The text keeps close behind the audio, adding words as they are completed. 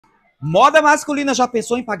Moda masculina já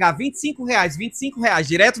pensou em pagar R$ 25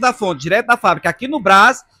 direto da fonte, direto da fábrica, aqui no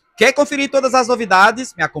Brás? Quer conferir todas as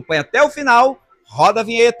novidades? Me acompanha até o final. Roda a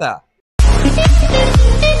vinheta.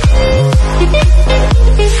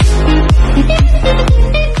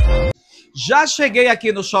 Já cheguei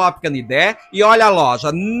aqui no Shopping Canindé e olha a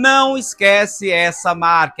loja, não esquece essa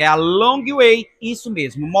marca, é a Long Way, isso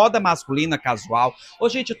mesmo, moda masculina casual. Ô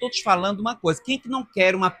gente, eu tô te falando uma coisa, quem que não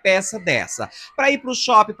quer uma peça dessa? Pra ir pro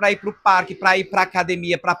shopping, pra ir pro parque, pra ir pra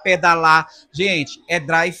academia, pra pedalar. Gente, é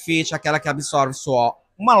dry fit, aquela que absorve suor.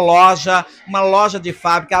 Uma loja de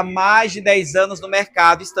fábrica há mais de 10 anos no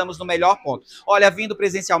mercado, estamos no melhor ponto. Olha, vindo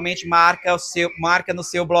presencialmente, marca no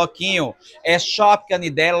seu bloquinho. É Shopping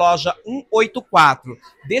Canindé, loja 184.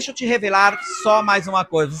 Deixa eu te revelar só mais uma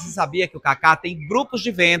coisa. Você sabia que o Kaká tem grupos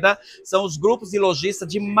de venda? São os grupos de lojistas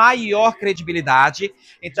de maior credibilidade.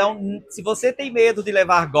 Então, se você tem medo de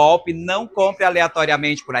levar golpe, não compre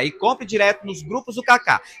aleatoriamente por aí. Compre direto nos grupos do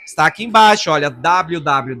Kaká. Está aqui embaixo, olha,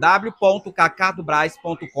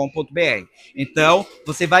 www.kakadobras.com.br. Então,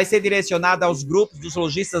 você vai ser direcionado aos grupos dos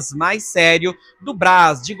lojistas mais sérios do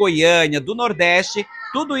Brás, de Goiânia, do Nordeste,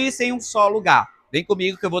 tudo isso em um só lugar. Vem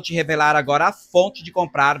comigo que eu vou te revelar agora a fonte de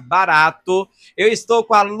comprar barato. Eu estou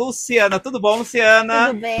com a Luciana. Tudo bom, Luciana?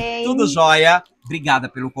 Tudo bem. Tudo jóia. Obrigada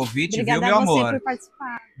pelo convite, Obrigada, viu, meu amor? Obrigada a você por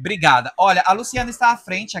participar. Obrigada. Olha, a Luciana está à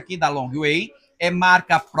frente aqui da Long Way. É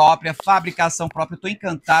marca própria, fabricação própria. Eu tô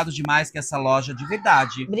encantado demais com essa loja, de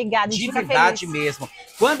verdade. Obrigada, de verdade mesmo.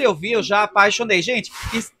 Quando eu vi, eu já apaixonei. Gente,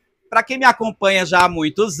 para quem me acompanha já há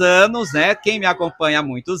muitos anos, né? Quem me acompanha há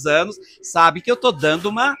muitos anos, sabe que eu tô dando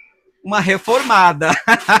uma reformada.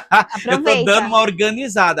 Eu tô dando uma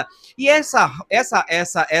organizada. E essa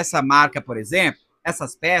marca, por exemplo,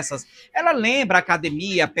 essas peças, ela lembra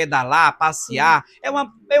academia, pedalar, passear. É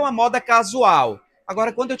uma moda casual.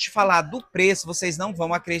 Agora, quando eu te falar do preço, vocês não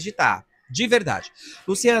vão acreditar. De verdade.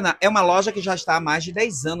 Luciana, é uma loja que já está há mais de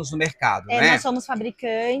 10 anos no mercado, né? Nós somos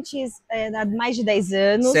fabricantes há mais de 10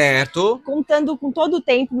 anos. Certo. Contando com todo o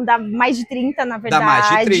tempo, dá mais de 30, na verdade. Dá mais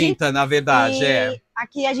de 30, na verdade,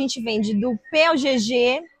 aqui a gente vende do P ao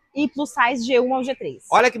GG e plus size G1 ao G3.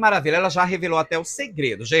 Olha que maravilha, ela já revelou até o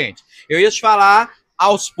segredo, gente. Eu ia te falar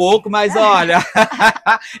aos poucos, mas olha,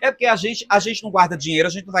 é porque a gente não guarda dinheiro,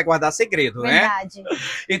 a gente não vai guardar segredo, né? Verdade.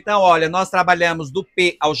 Então, olha, nós trabalhamos do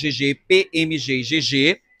P ao GG, PMG e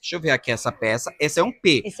GG. Deixa eu ver aqui essa peça. Esse é um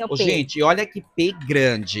P. Esse é o P. Gente, olha que P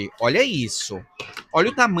grande. Olha isso. Olha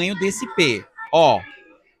o tamanho desse P. Ó.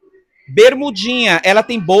 Bermudinha, ela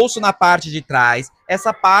tem bolso na parte de trás.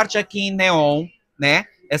 Essa parte aqui em neon, né?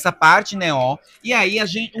 Essa parte neon. E aí,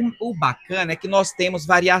 o bacana é que nós temos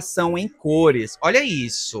variação em cores. Olha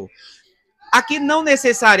isso. Aqui não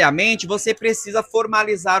necessariamente você precisa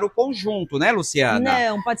formalizar o conjunto, né, Luciana?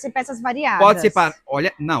 Não, pode ser peças variadas. Pode ser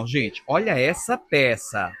olha, não, gente, olha essa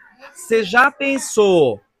peça. Você já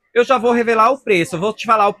pensou? Eu já vou revelar o preço. Eu vou te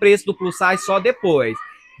falar o preço do plus size só depois.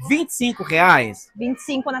 R$25?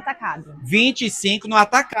 25 no atacado. 25 no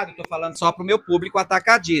atacado. Eu tô falando só pro meu público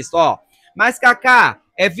atacadista, ó. Mas, Kaká,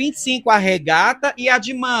 é 25 a regata e a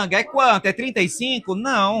de manga. É quanto? É 35?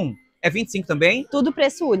 Não. É 25 também? Tudo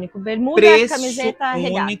preço único. Bermuda, preço camiseta,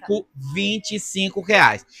 regata. Único,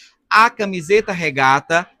 R$25. A camiseta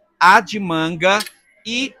regata, a de manga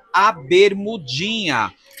e a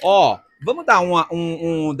bermudinha. Ó, vamos dar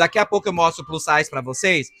daqui a pouco eu mostro o plus size pra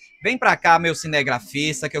vocês. Vem pra cá, meu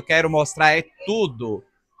cinegrafista, que eu quero mostrar tudo.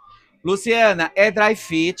 Luciana, é dry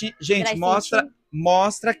fit. Gente,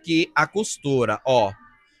 mostra aqui a costura, ó.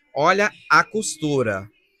 Olha a costura.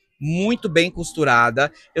 Muito bem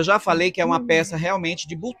costurada. Eu já falei que é uma peça realmente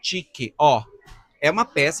de boutique, ó. É uma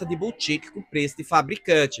peça de boutique com preço de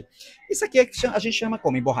fabricante. Isso aqui a gente chama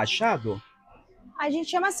como? Emborrachado? A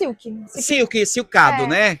gente chama silk. Silcado,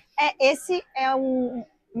 né? Esse é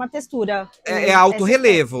uma textura. É alto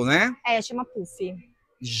relevo, né? Chama puff.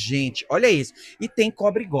 Gente, olha isso. E tem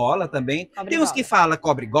cobre-gola também. Tem uns que falam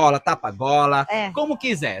cobre-gola, tapa-gola. Como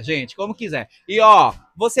quiser, gente, como quiser. E ó,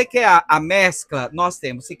 você quer a mescla? Nós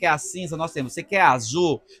temos. Você quer a cinza? Nós temos. Você quer a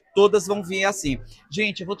azul? Todas vão vir assim.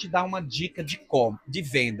 Gente, eu vou te dar uma dica de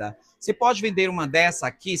venda. Você pode vender uma dessa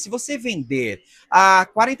aqui. Se você vender a R$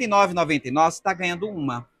 49,99, você está ganhando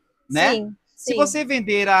uma, né? Sim. Se você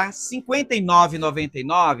vender a R$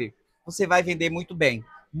 59,99, você vai vender muito bem.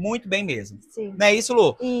 Muito bem mesmo. Sim. Não é isso,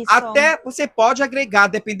 Lu? Isso. Até você pode agregar,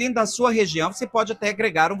 dependendo da sua região, você pode até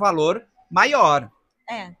agregar um valor maior.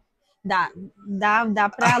 Dá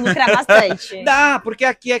para lucrar bastante. Dá, porque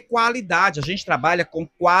aqui é qualidade, a gente trabalha com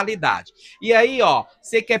qualidade. E aí, ó,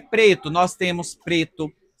 você quer preto? Nós temos preto,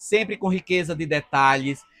 sempre com riqueza de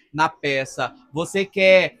detalhes na peça. Você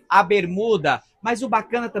quer a bermuda? Mas o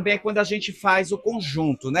bacana também é quando a gente faz o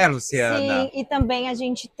conjunto, né, Luciana? Sim, e também a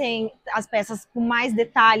gente tem as peças com mais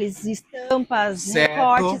detalhes, estampas, Certo.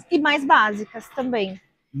 recortes e mais básicas também.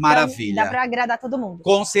 Maravilha. Então, dá para agradar todo mundo.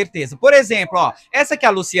 Com certeza. Por exemplo, ó, essa que a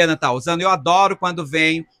Luciana tá usando, eu adoro quando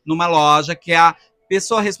venho numa loja que a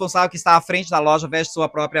pessoa responsável que está à frente da loja veste sua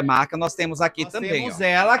própria marca. Nós temos aqui também. Temos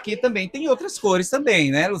ela aqui também. Tem outras cores também,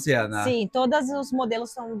 né, Luciana? Sim, todos os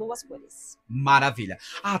modelos são 2 cores. Maravilha.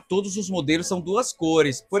 Ah, todos os modelos são 2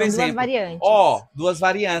 cores. Por São exemplo, 2 variantes. ó, 2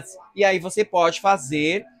 variantes. E aí você pode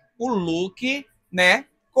fazer o look, né,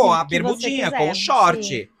 com a bermudinha, com o short.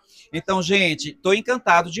 Sim. Então, gente, tô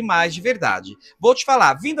encantado demais, de verdade. Vou te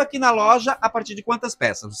falar, vindo aqui na loja, a partir de quantas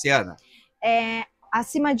peças, Luciana?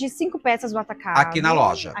 Acima de 5 peças do atacado. Aqui na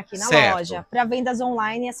loja. Aqui na loja. Para vendas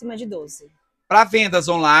online, acima de 12. Para vendas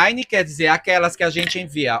online, quer dizer, aquelas que a gente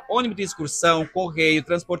envia ônibus de excursão, correio,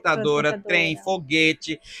 transportadora, trem,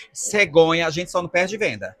 foguete, cegonha, a gente só não perde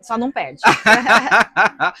venda. Só não perde.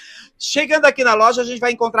 Chegando aqui na loja, a gente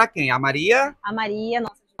vai encontrar quem? A Maria? A Maria,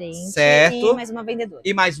 nossa gerente. Certo. E mais uma vendedora.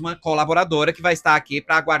 E mais uma colaboradora que vai estar aqui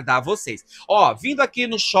para aguardar vocês. Ó, vindo aqui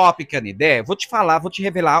no Shopping Canindé, vou te falar, vou te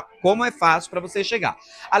revelar como é fácil para você chegar.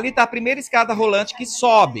 Ali tá a primeira escada rolante que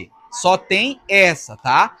sobe. Só tem essa,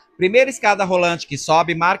 tá? Primeira escada rolante que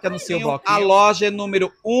sobe, marca no seu bloquinho. A loja é número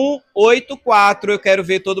 184. Eu quero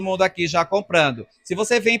ver todo mundo aqui já comprando. Se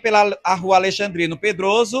você vem pela rua Alexandrino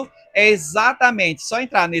Pedroso, é exatamente só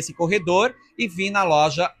entrar nesse corredor e vir na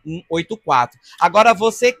loja 184. Agora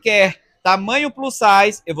você quer tamanho plus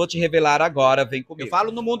size, eu vou te revelar agora, vem comigo. Eu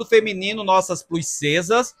falo no mundo feminino, nossas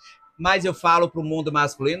pluscesas, mas eu falo pro mundo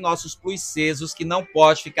masculino, nossos pluscesos que não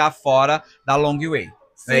pode ficar fora da long way.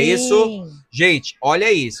 Não é isso? Gente,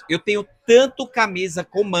 olha isso. Eu tenho tanto camisa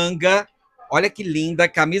com manga. Olha que linda.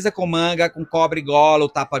 Camisa com manga, com cobre-gola ou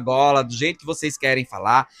tapa-gola, do jeito que vocês querem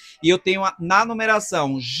falar. E eu tenho na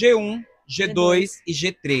numeração G1, G2 e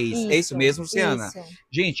G3. Isso, é isso mesmo, Luciana? Isso.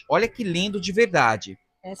 Gente, olha que lindo de verdade.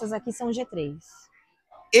 Essas aqui são G3.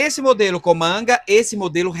 Esse modelo com manga, esse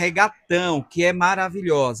modelo regatão, que é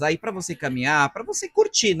maravilhosa. Aí para você caminhar, para você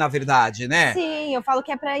curtir, na verdade, né? Sim, eu falo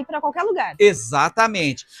que é para ir para qualquer lugar.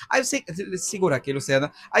 Exatamente. Aí você segura aqui, Luciana.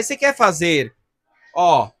 Aí você quer fazer,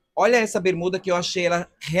 ó, olha essa bermuda que eu achei ela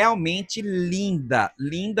realmente linda.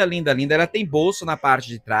 Linda, linda, linda. Ela tem bolso na parte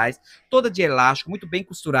de trás, toda de elástico, muito bem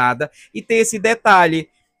costurada. E tem esse detalhe,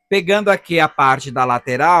 pegando aqui a parte da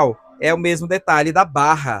lateral, é o mesmo detalhe da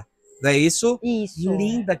barra. Não é isso? Isso.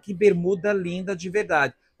 Linda, que bermuda linda de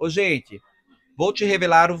verdade. Ô, gente, vou te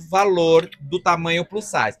revelar o valor do tamanho plus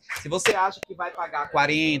size. Se você acha que vai pagar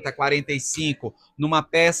 40, 45 numa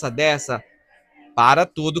peça dessa, para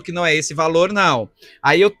tudo que não é esse valor, não.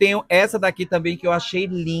 Aí eu tenho essa daqui também que eu achei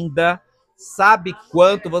linda. Sabe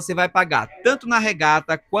quanto você vai pagar? Tanto na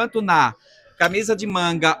regata, quanto na camisa de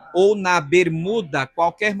manga ou na bermuda,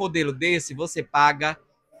 qualquer modelo desse, você paga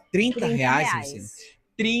R$30, reais.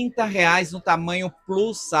 R$30 no tamanho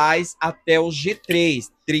plus size até o G3,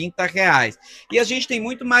 R$30. E a gente tem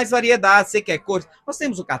muito mais variedade. Você quer cor? Nós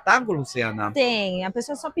temos o catálogo, Luciana? Tem. A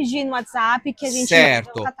pessoa só pedir no WhatsApp que a gente certo.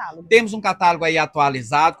 manda o catálogo. Temos um catálogo aí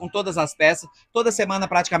atualizado com todas as peças. Toda semana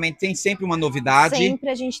praticamente tem sempre uma novidade.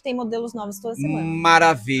 Sempre a gente tem modelos novos toda semana.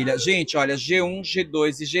 Maravilha. Gente, olha, G1,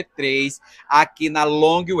 G2 e G3 aqui na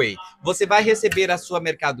Long Way. Você vai receber a sua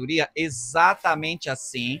mercadoria exatamente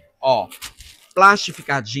assim, ó.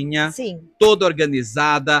 Plastificadinha, sim, toda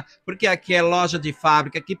organizada, porque aqui é loja de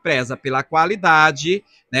fábrica que preza pela qualidade,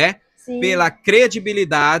 né? Sim. Pela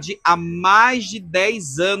credibilidade, há mais de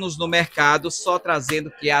 10 anos no mercado, só trazendo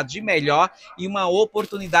o que há de melhor e uma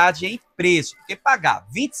oportunidade em preço. Porque pagar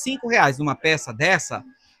R$25 numa peça dessa,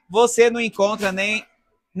 você não encontra nem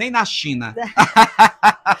na China.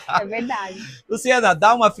 É verdade. Luciana,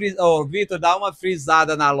 Vitor, dá uma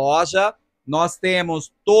frisada na loja. Nós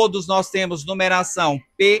temos numeração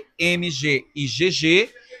P, M, G e GG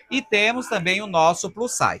e temos também o nosso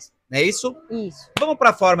plus size, não é isso? Isso. Vamos para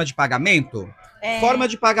a forma de pagamento? Forma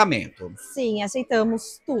de pagamento. Sim,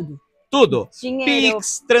 aceitamos tudo. Tudo. Dinheiro.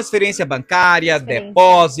 Pix, transferência bancária,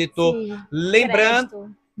 depósito. Sim. Lembrando...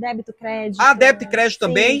 Crédito. Débito, crédito. Ah, débito e crédito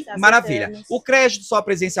também? Sim, maravilha. O crédito só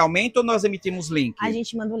presencialmente ou nós emitimos link? A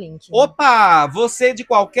gente manda o link. Opa, você de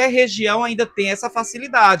qualquer região ainda tem essa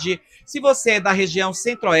facilidade. Se você é da região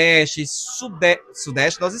centro-oeste,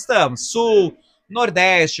 sudeste nós estamos, sul,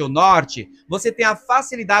 nordeste ou norte, você tem a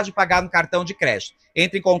facilidade de pagar no cartão de crédito.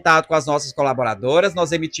 Entre em contato com as nossas colaboradoras,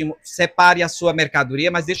 nós emitimos, separe a sua mercadoria,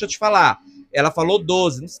 mas deixa eu te falar, ela falou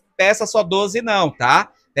 12, não peça só 12 não,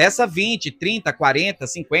 tá? Peça 20, 30, 40,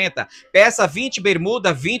 50, peça 20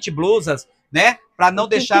 bermuda, 20 blusas, né? para não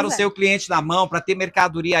deixar o seu cliente na mão, para ter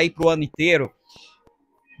mercadoria aí para o ano inteiro,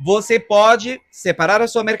 você pode separar a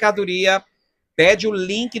sua mercadoria, pede o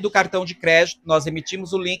link do cartão de crédito, nós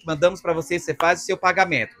emitimos o link, mandamos para você, você faz o seu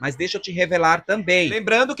pagamento. Mas deixa eu te revelar também.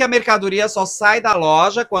 Lembrando que a mercadoria só sai da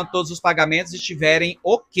loja quando todos os pagamentos estiverem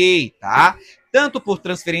ok, tá? Tanto por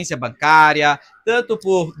transferência bancária, tanto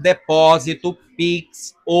por depósito,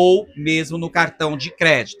 Pix ou mesmo no cartão de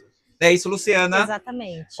crédito. É isso, Luciana?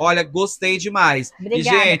 Exatamente. Olha, gostei demais. Obrigada, e,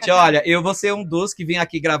 gente, Cacau. olha, eu vou ser um dos que vem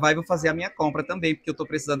aqui gravar e vou fazer a minha compra também, porque eu tô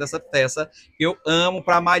precisando dessa peça que eu amo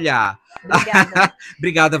pra malhar. Obrigada.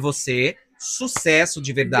 Obrigada a você. Sucesso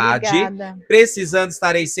de verdade. Obrigada. Precisando,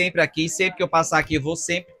 estarei sempre aqui. Sempre que eu passar aqui, eu vou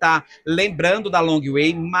sempre estar lembrando da Long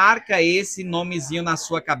Way. Marca esse nomezinho na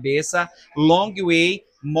sua cabeça. Long Way,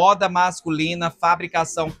 moda masculina,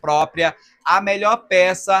 fabricação própria. A melhor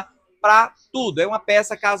peça para tudo. É uma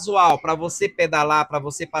peça casual, para você pedalar, para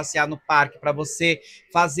você passear no parque, para você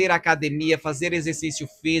fazer academia, fazer exercício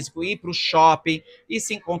físico, ir para o shopping e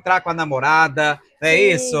se encontrar com a namorada. É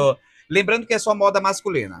isso? Lembrando que é só moda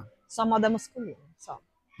masculina. Só moda masculina, só.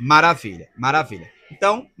 Maravilha, maravilha.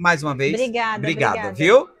 Então, mais uma vez, obrigado,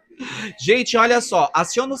 viu? Gente, olha só,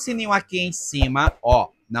 aciona o sininho aqui em cima, ó,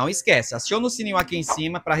 não esquece, aciona o sininho aqui em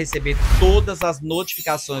cima para receber todas as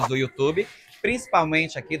notificações do YouTube,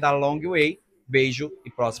 principalmente aqui da Long Way. Beijo e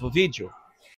próximo vídeo.